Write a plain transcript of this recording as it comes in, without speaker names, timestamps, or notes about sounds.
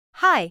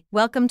Hi,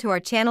 welcome to our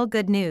channel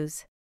Good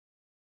News.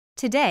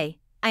 Today,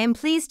 I am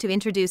pleased to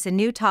introduce a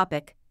new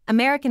topic,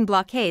 American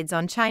blockades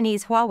on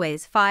Chinese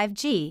Huawei's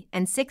 5G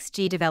and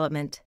 6G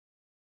development.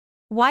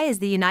 Why is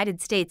the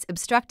United States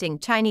obstructing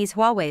Chinese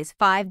Huawei's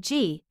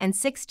 5G and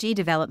 6G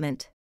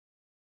development?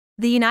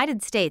 The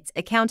United States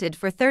accounted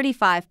for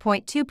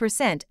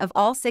 35.2% of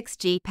all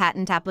 6G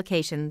patent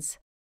applications.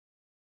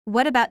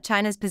 What about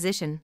China's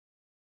position?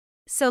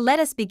 So let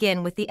us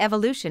begin with the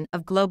evolution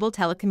of global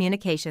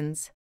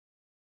telecommunications.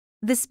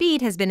 The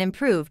speed has been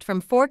improved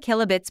from 4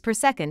 kilobits per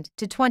second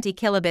to 20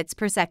 kilobits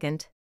per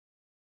second.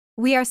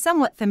 We are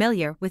somewhat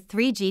familiar with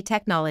 3G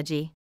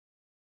technology.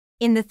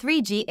 In the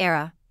 3G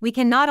era, we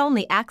can not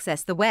only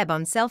access the web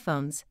on cell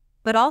phones,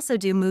 but also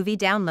do movie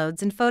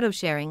downloads and photo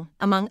sharing,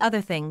 among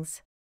other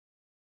things.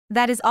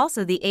 That is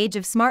also the age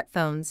of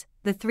smartphones,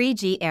 the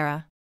 3G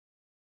era.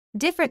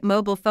 Different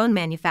mobile phone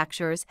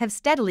manufacturers have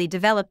steadily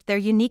developed their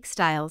unique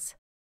styles.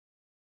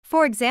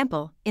 For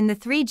example, in the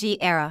 3G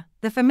era,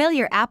 the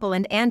familiar Apple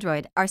and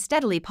Android are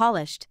steadily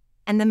polished,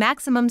 and the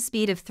maximum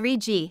speed of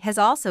 3G has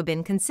also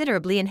been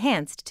considerably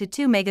enhanced to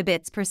 2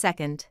 megabits per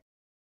second.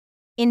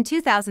 In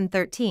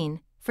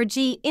 2013,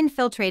 4G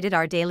infiltrated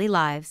our daily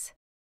lives.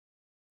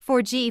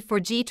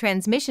 4G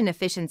transmission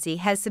efficiency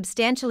has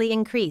substantially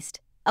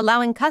increased,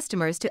 allowing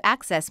customers to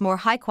access more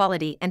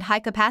high-quality and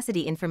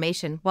high-capacity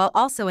information while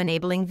also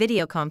enabling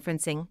video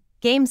conferencing,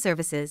 game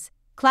services,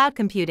 cloud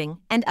computing,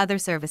 and other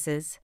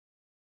services.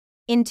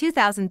 In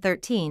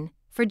 2013,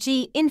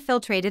 4G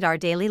infiltrated our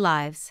daily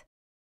lives.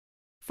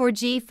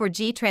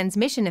 4G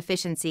transmission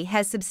efficiency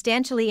has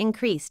substantially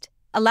increased,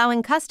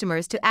 allowing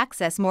customers to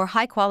access more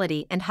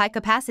high-quality and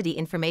high-capacity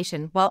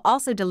information while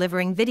also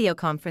delivering video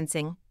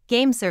conferencing,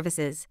 game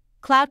services,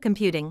 cloud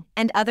computing,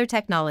 and other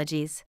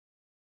technologies.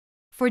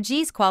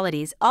 4G's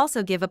qualities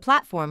also give a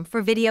platform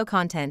for video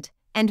content,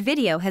 and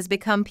video has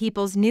become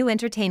people's new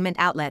entertainment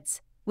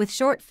outlets, with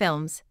short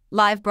films,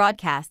 live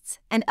broadcasts,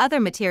 and other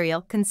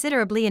material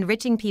considerably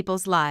enriching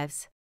people's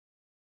lives.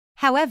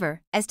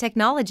 However, as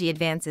technology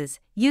advances,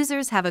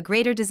 users have a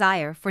greater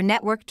desire for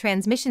network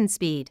transmission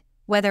speed,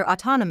 whether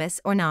autonomous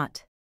or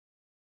not.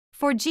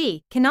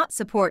 4G cannot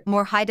support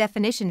more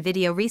high-definition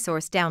video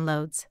resource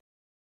downloads.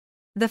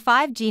 The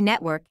 5G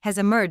network has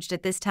emerged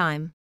at this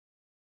time.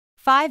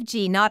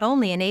 5G not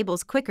only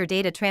enables quicker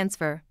data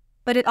transfer,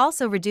 but it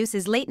also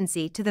reduces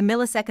latency to the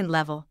millisecond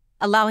level,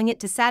 allowing it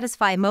to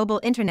satisfy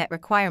mobile internet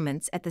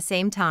requirements at the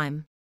same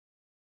time.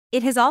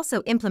 It has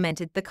also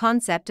implemented the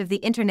concept of the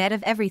Internet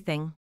of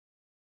Everything.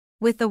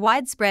 With the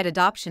widespread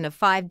adoption of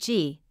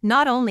 5G,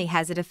 not only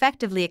has it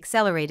effectively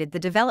accelerated the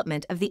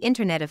development of the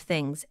Internet of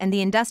Things and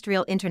the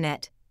industrial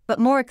Internet, but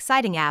more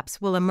exciting apps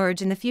will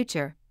emerge in the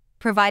future,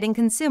 providing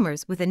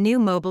consumers with a new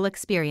mobile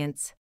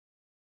experience.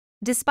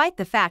 Despite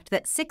the fact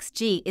that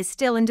 6G is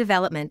still in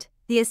development,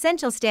 the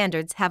essential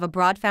standards have a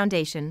broad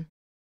foundation.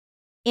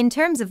 In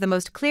terms of the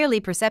most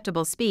clearly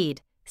perceptible speed,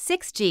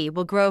 6G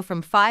will grow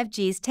from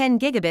 5G's 10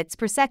 gigabits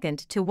per second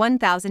to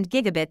 1000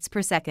 gigabits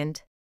per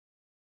second.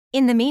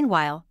 In the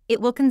meanwhile,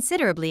 it will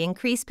considerably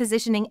increase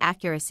positioning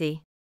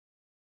accuracy.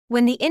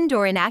 When the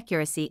indoor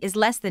inaccuracy is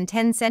less than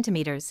 10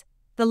 centimeters,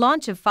 the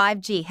launch of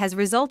 5G has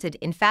resulted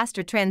in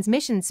faster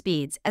transmission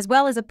speeds as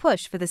well as a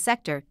push for the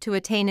sector to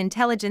attain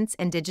intelligence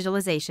and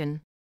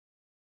digitalization.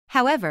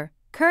 However,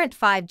 current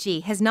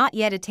 5G has not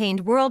yet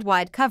attained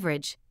worldwide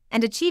coverage,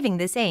 and achieving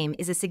this aim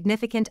is a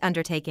significant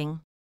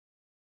undertaking.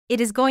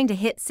 It is going to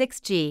hit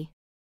 6G.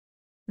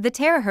 The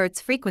terahertz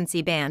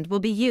frequency band will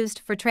be used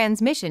for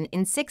transmission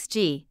in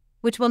 6G,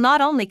 which will not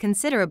only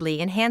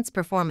considerably enhance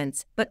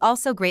performance but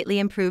also greatly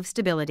improve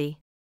stability.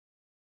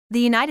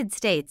 The United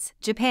States,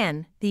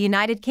 Japan, the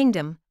United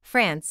Kingdom,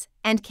 France,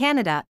 and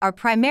Canada are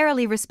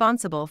primarily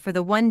responsible for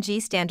the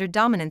 1G standard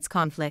dominance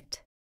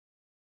conflict.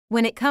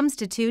 When it comes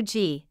to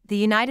 2G, the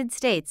United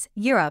States,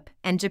 Europe,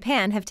 and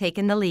Japan have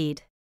taken the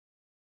lead.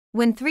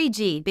 When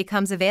 3G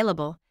becomes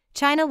available,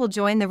 China will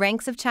join the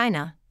ranks of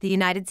China, the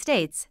United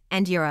States,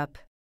 and Europe.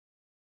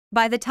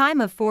 By the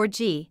time of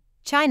 4G,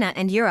 China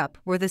and Europe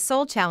were the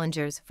sole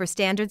challengers for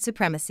standard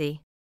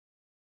supremacy.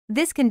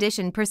 This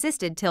condition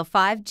persisted till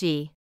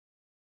 5G.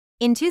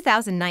 In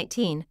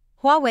 2019,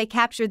 Huawei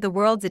captured the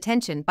world's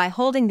attention by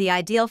holding the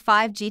ideal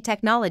 5G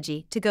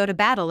technology to go to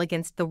battle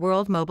against the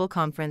World Mobile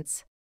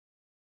Conference.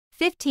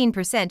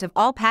 15% of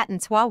all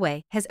patents.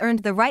 Huawei has earned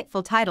the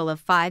rightful title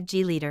of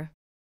 5G leader.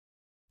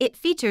 It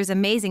features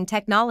amazing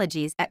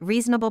technologies at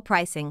reasonable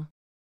pricing.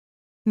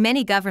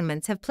 Many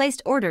governments have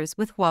placed orders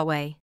with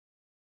Huawei.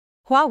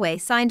 Huawei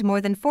signed more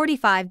than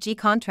 45G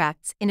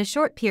contracts in a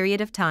short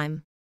period of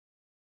time.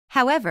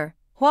 However,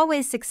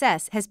 Huawei's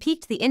success has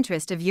piqued the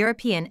interest of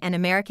European and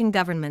American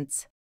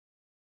governments.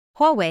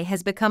 Huawei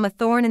has become a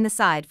thorn in the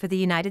side for the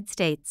United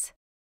States.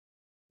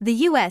 The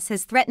US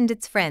has threatened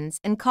its friends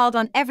and called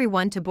on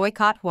everyone to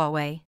boycott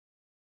Huawei.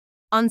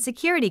 On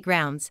security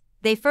grounds,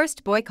 they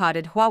first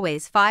boycotted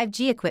Huawei's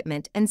 5G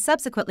equipment and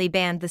subsequently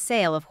banned the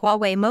sale of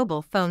Huawei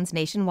mobile phones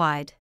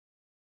nationwide.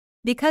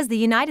 Because the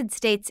United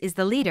States is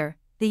the leader,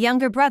 the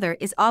younger brother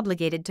is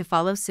obligated to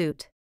follow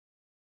suit.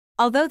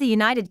 Although the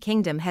United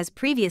Kingdom has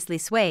previously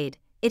swayed,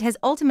 it has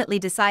ultimately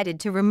decided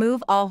to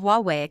remove all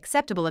Huawei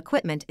acceptable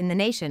equipment in the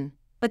nation,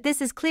 but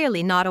this is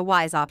clearly not a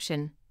wise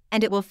option,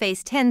 and it will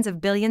face tens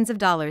of billions of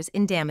dollars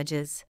in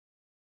damages.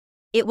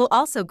 It will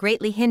also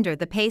greatly hinder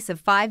the pace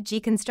of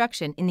 5G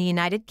construction in the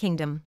United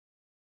Kingdom.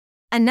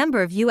 A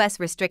number of U.S.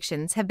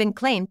 restrictions have been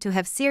claimed to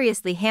have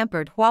seriously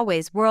hampered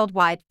Huawei's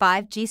worldwide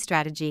 5G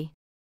strategy.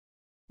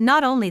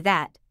 Not only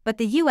that, but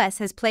the U.S.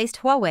 has placed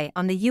Huawei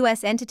on the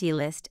U.S. Entity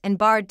List and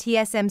barred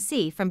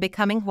TSMC from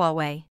becoming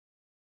Huawei.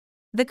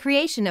 The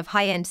creation of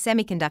high-end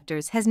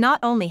semiconductors has not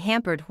only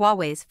hampered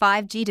Huawei's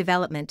 5G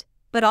development,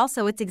 but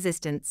also its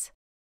existence.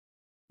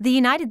 The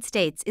United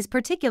States is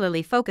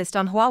particularly focused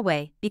on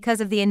Huawei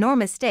because of the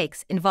enormous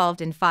stakes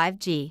involved in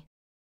 5G.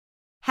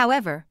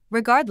 However,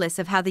 regardless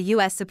of how the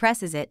U.S.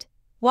 suppresses it,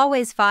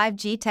 Huawei's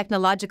 5G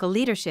technological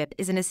leadership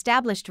is an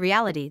established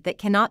reality that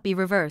cannot be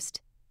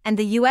reversed, and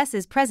the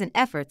U.S.'s present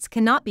efforts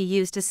cannot be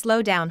used to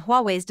slow down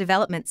Huawei's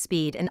development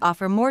speed and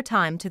offer more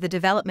time to the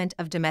development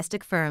of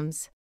domestic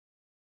firms.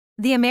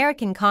 The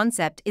American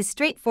concept is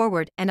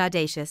straightforward and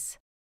audacious.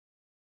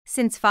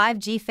 Since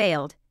 5G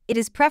failed, it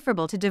is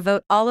preferable to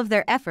devote all of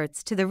their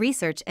efforts to the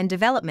research and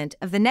development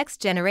of the next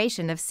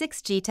generation of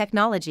 6G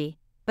technology,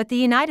 but the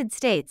United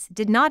States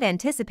did not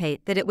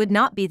anticipate that it would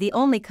not be the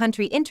only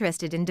country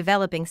interested in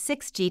developing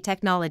 6G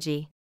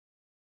technology.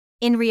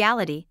 In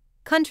reality,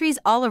 countries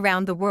all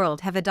around the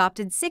world have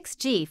adopted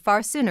 6G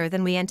far sooner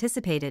than we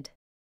anticipated.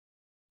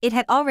 It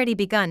had already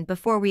begun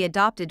before we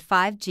adopted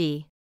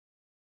 5G.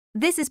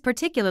 This is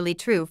particularly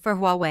true for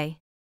Huawei.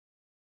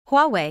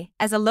 Huawei,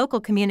 as a local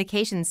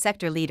communications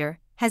sector leader,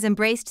 has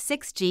embraced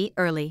 6G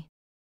early.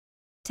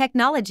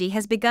 Technology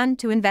has begun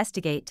to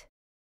investigate.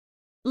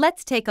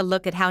 Let's take a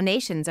look at how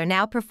nations are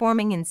now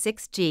performing in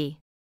 6G.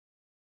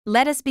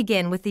 Let us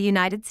begin with the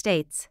United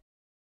States.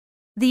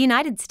 The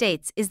United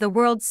States is the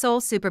world's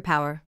sole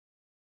superpower.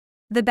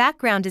 The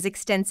background is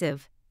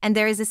extensive, and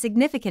there is a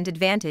significant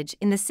advantage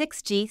in the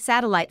 6G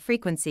satellite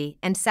frequency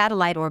and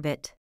satellite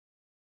orbit.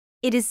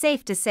 It is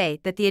safe to say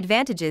that the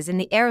advantages in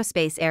the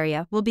aerospace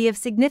area will be of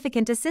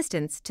significant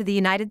assistance to the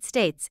United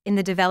States in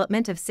the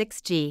development of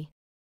 6G.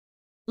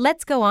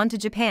 Let's go on to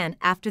Japan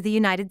after the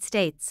United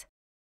States.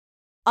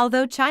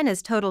 Although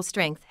China's total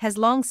strength has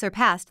long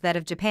surpassed that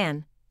of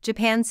Japan,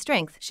 Japan's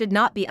strength should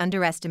not be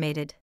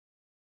underestimated.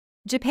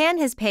 Japan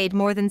has paid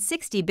more than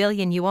 60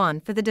 billion yuan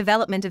for the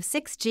development of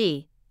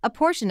 6G, a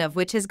portion of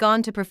which has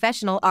gone to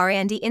professional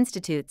R&D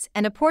institutes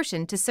and a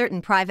portion to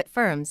certain private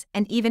firms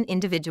and even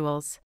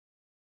individuals.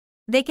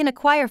 They can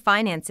acquire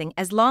financing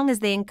as long as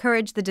they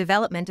encourage the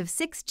development of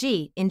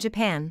 6G in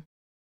Japan.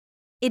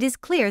 It is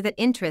clear that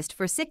interest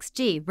for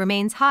 6G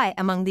remains high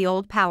among the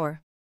old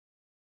power.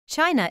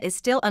 China is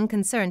still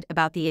unconcerned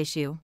about the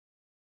issue.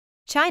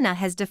 China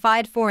has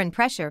defied foreign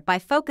pressure by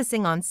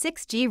focusing on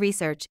 6G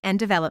research and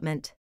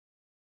development.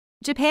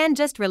 Japan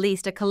just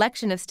released a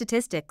collection of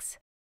statistics.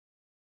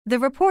 The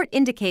report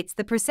indicates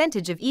the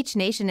percentage of each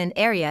nation and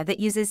area that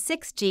uses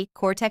 6G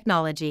core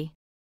technology.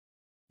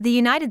 The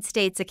United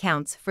States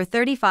accounts for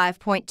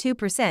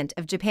 35.2%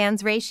 of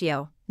Japan's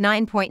ratio,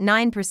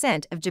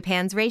 9.9% of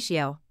Japan's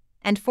ratio,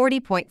 and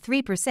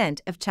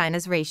 40.3% of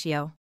China's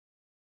ratio.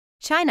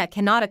 China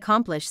cannot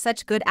accomplish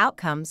such good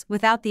outcomes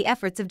without the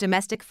efforts of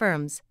domestic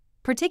firms,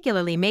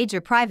 particularly major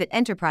private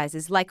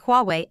enterprises like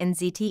Huawei and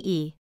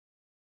ZTE.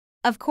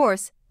 Of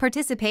course,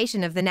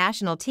 participation of the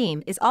national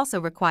team is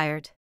also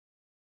required.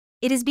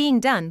 It is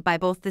being done by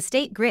both the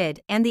State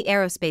Grid and the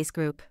Aerospace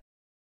Group.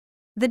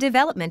 The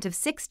development of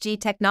 6G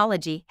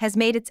technology has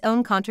made its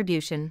own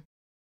contribution.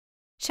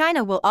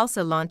 China will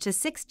also launch a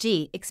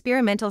 6G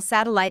experimental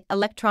satellite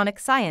electronic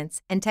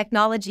science and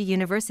technology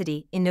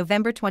university in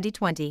November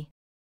 2020.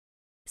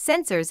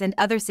 Sensors and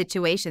other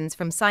situations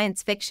from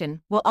science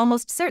fiction will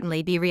almost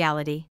certainly be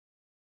reality.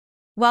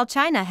 While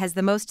China has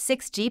the most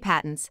 6G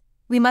patents,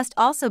 we must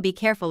also be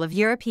careful of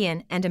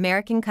European and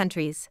American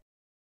countries.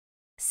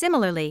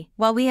 Similarly,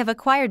 while we have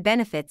acquired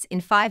benefits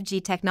in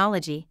 5G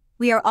technology,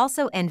 we are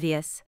also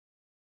envious.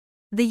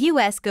 The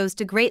US goes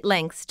to great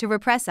lengths to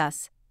repress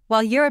us,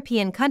 while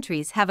European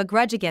countries have a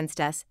grudge against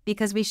us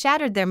because we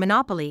shattered their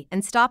monopoly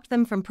and stopped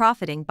them from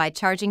profiting by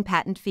charging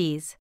patent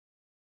fees.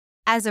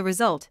 As a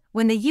result,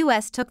 when the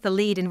US took the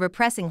lead in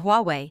repressing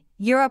Huawei,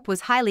 Europe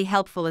was highly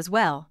helpful as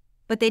well,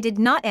 but they did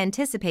not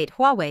anticipate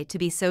Huawei to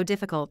be so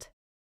difficult.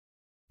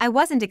 I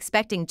wasn't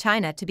expecting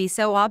China to be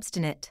so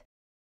obstinate.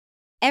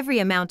 Every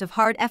amount of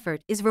hard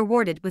effort is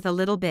rewarded with a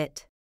little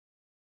bit.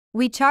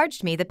 We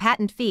charged me the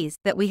patent fees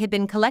that we had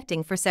been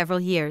collecting for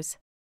several years.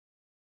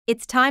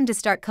 It's time to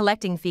start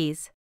collecting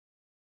fees.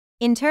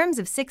 In terms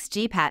of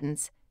 6G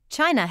patents,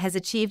 China has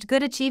achieved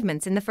good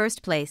achievements in the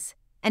first place,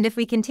 and if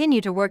we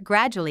continue to work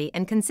gradually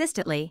and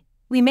consistently,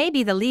 we may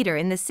be the leader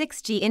in the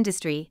 6G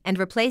industry and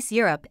replace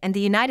Europe and the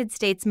United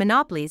States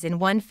monopolies in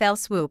one fell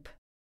swoop.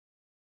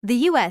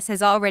 The US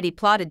has already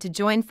plotted to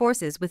join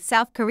forces with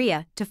South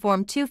Korea to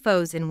form two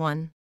foes in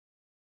one.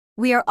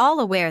 We are all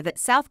aware that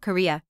South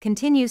Korea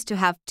continues to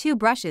have two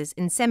brushes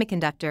in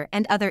semiconductor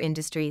and other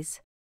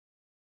industries.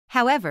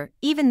 However,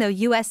 even though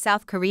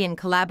US-South Korean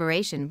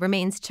collaboration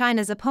remains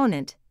China's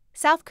opponent,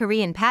 South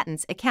Korean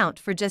patents account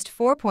for just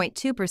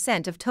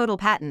 4.2% of total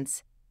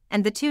patents,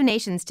 and the two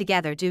nations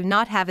together do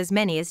not have as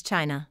many as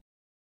China.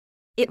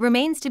 It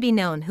remains to be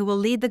known who will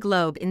lead the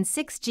globe in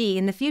 6G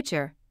in the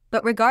future,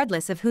 but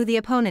regardless of who the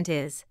opponent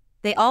is,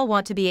 they all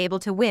want to be able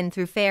to win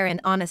through fair and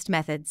honest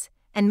methods,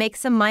 and make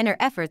some minor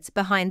efforts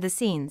behind the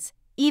scenes.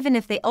 Even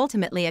if they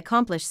ultimately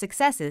accomplish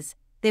successes,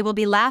 they will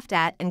be laughed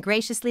at and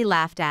graciously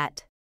laughed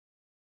at.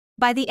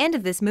 By the end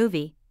of this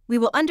movie, we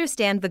will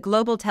understand the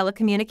global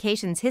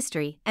telecommunications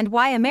history and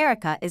why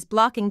America is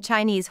blocking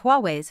Chinese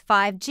Huawei's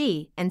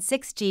 5G and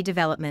 6G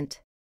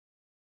development.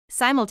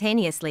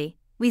 Simultaneously,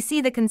 we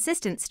see the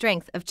consistent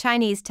strength of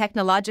Chinese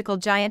technological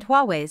giant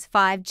Huawei's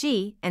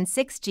 5G and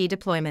 6G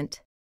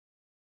deployment.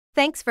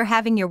 Thanks for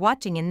having your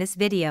watching in this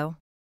video.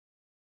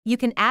 You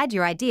can add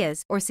your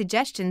ideas or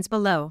suggestions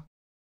below.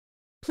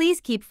 Please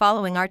keep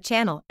following our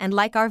channel and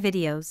like our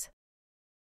videos.